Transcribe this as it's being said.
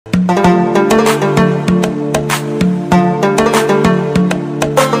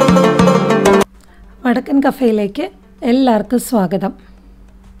വടക്കൻ കഫേയിലേക്ക് എല്ലാവർക്കും സ്വാഗതം.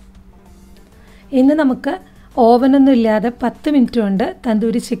 ഇന്ന് നമുക്ക് ഓവനൊന്നും ഇല്ലാതെ 10 മിനിറ്റ് കൊണ്ട്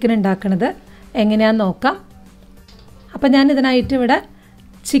തന്തൂരി ചിക്കൻ ഉണ്ടാക്കുന്നത് എങ്ങനെയാണെന്ന് നോക്കാം. അപ്പോൾ ഞാൻ ഇതിനായിട്ട് ഇവിടെ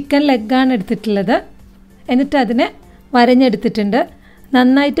ചിക്കൻ ലെഗാണ് എടുത്തിട്ടുള്ളത്. എന്നിട്ട് അതിനെ വരഞ്ഞെടുത്തിട്ടുണ്ട്.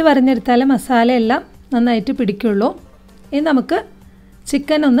 നന്നായിട്ട് വരഞ്ഞെടുത്താലേ മസാലയെല്ലാം നന്നായിട്ട് പിടിക്കുള്ളൂ. ഇനി നമുക്ക്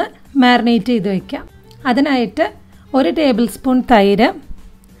ചിക്കൻ ഒന്ന് മാരിനേറ്റ് ചെയ്ത് വയ്ക്കാം. അതിനായിട്ട് 1 ടേബിൾ സ്പൂൺ തൈര്,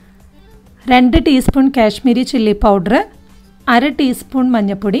 2 teaspoon Kashmiri chilli powder, 1/2 teaspoon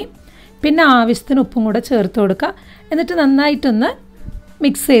മഞ്ഞൾപ്പൊടി, പിന്നെ ആവശ്യത്തിന് ഉപ്പും കൂടെ ചേർത്ത് കൊടുക്കുക. എന്നിട്ട് നന്നായിട്ടൊന്ന്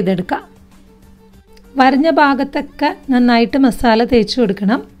മിക്സ് ചെയ്തെടുക്കുക. വരഞ്ഞ ഭാഗത്തൊക്കെ നന്നായിട്ട് മസാല തേച്ച്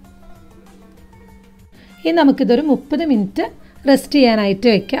കൊടുക്കണം. ഇനി നമുക്കിതൊരു 30 മിനിറ്റ് റെസ്റ്റ് ചെയ്യാനായിട്ട്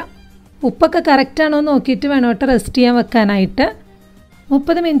വയ്ക്കാം. ഉപ്പൊക്കെ കറക്റ്റാണോ നോക്കിയിട്ട് വേണോട്ട് റെസ്റ്റ് ചെയ്യാൻ വെക്കാനായിട്ട്.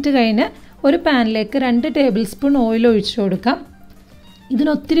 30 മിനിറ്റ് കഴിഞ്ഞ് ഒരു പാനിലേക്ക് 2 ടേബിൾ സ്പൂൺ ഓയിൽ ഒഴിച്ചു കൊടുക്കാം.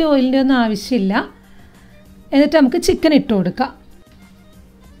 ഇതിനൊത്തിരി ഓയിലിൻ്റെ ഒന്നും ആവശ്യമില്ല. എന്നിട്ട് നമുക്ക് ചിക്കൻ ഇട്ട് കൊടുക്കാം.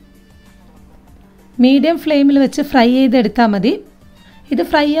 മീഡിയം ഫ്ലെയിമിൽ വെച്ച് ഫ്രൈ ചെയ്തെടുത്താൽ മതി. ഇത്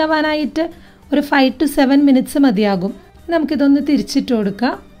ഫ്രൈ ആവാനായിട്ട് ഒരു 5 to 7 മിനിറ്റ്സ് മതിയാകും. നമുക്കിതൊന്ന് തിരിച്ചിട്ട്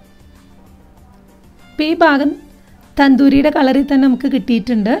കൊടുക്കാം. ഇപ്പോൾ ഈ ഭാഗം തന്തൂരിയുടെ കളറിൽ തന്നെ നമുക്ക്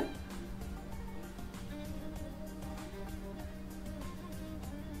കിട്ടിയിട്ടുണ്ട്.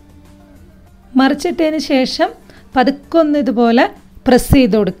 മറിച്ചിട്ടതിന് ശേഷം പതുക്കൊന്ന് ഇതുപോലെ പ്രസ്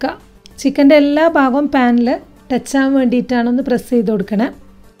ചെയ്ത് കൊടുക്കുക. ചിക്കൻ്റെ എല്ലാ ഭാഗവും പാനിൽ ടച്ച് ആവാൻ വേണ്ടിയിട്ടാണ് ഒന്ന് പ്രസ് ചെയ്ത് കൊടുക്കണേ.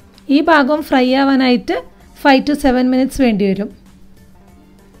 ഈ ഭാഗം ഫ്രൈ ആവാനായിട്ട് 5 to 7 മിനിറ്റ്സ് വേണ്ടി വരും.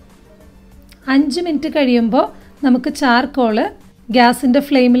 5 മിനിറ്റ് കഴിയുമ്പോൾ നമുക്ക് ചാർക്കോള് ഗ്യാസിൻ്റെ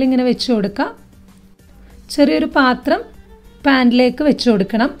ഫ്ലെയിമിൽ ഇങ്ങനെ വെച്ച് കൊടുക്കാം. ചെറിയൊരു പാത്രം പാനിലേക്ക് വെച്ച്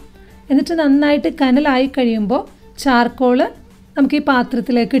കൊടുക്കണം. എന്നിട്ട് നന്നായിട്ട് കനലായി കഴിയുമ്പോൾ ചാർക്കോള് നമുക്ക് ഈ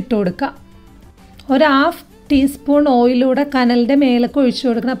പാത്രത്തിലേക്ക് ഇട്ട് കൊടുക്കാം. 1/2 ടീസ്പൂൺ ഓയിലൂടെ കനലിൻ്റെ മേലേക്ക് ഒഴിച്ചു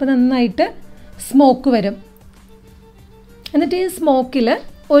കൊടുക്കണം. അപ്പോൾ നന്നായിട്ട് സ്മോക്ക് വരും. എന്നിട്ട് ഈ സ്മോക്കിൽ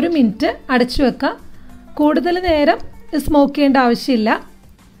 1 മിനിറ്റ് അടച്ചു വെക്കാം. കൂടുതൽ നേരം സ്മോക്ക് ചെയ്യേണ്ട ആവശ്യമില്ല.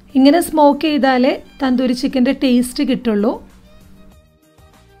 ഇങ്ങനെ സ്മോക്ക് ചെയ്താലേ തന്തൂരി ചിക്കൻ്റെ ടേസ്റ്റ് കിട്ടുള്ളൂ.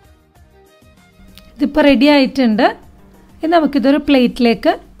 ഇതിപ്പോൾ റെഡി ആയിട്ടുണ്ട്. ഇനി നമുക്കിതൊരു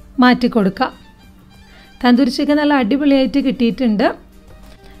പ്ലേറ്റിലേക്ക് മാറ്റി കൊടുക്കാം. തന്തൂരി ചിക്കൻ നല്ല അടിപൊളിയായിട്ട് കിട്ടിയിട്ടുണ്ട്.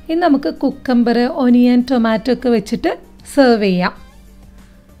 ഇനി നമുക്ക് കുക്കമ്പർ, ഒനിയൻ, ടൊമാറ്റോ ഒക്കെ വെച്ചിട്ട് സെർവ് ചെയ്യാം.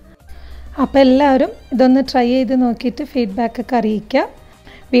 അപ്പോൾ എല്ലാവരും ഇതൊന്ന് ട്രൈ ചെയ്ത് നോക്കിയിട്ട് ഫീഡ്ബാക്കൊക്കെ അറിയിക്കുക.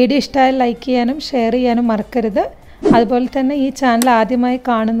 വീഡിയോ ഇഷ്ടമായാൽ ലൈക്ക് ചെയ്യാനും ഷെയർ ചെയ്യാനും മറക്കരുത്. അതുപോലെ തന്നെ ഈ ചാനൽ ആദ്യമായി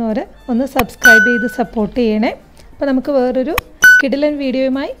കാണുന്നവർ ഒന്ന് സബ്സ്ക്രൈബ് ചെയ്ത് സപ്പോർട്ട് ചെയ്യണേ. അപ്പോൾ നമുക്ക് വേറൊരു കിടിലൻ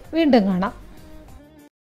വീഡിയോയുമായി വീണ്ടും കാണാം.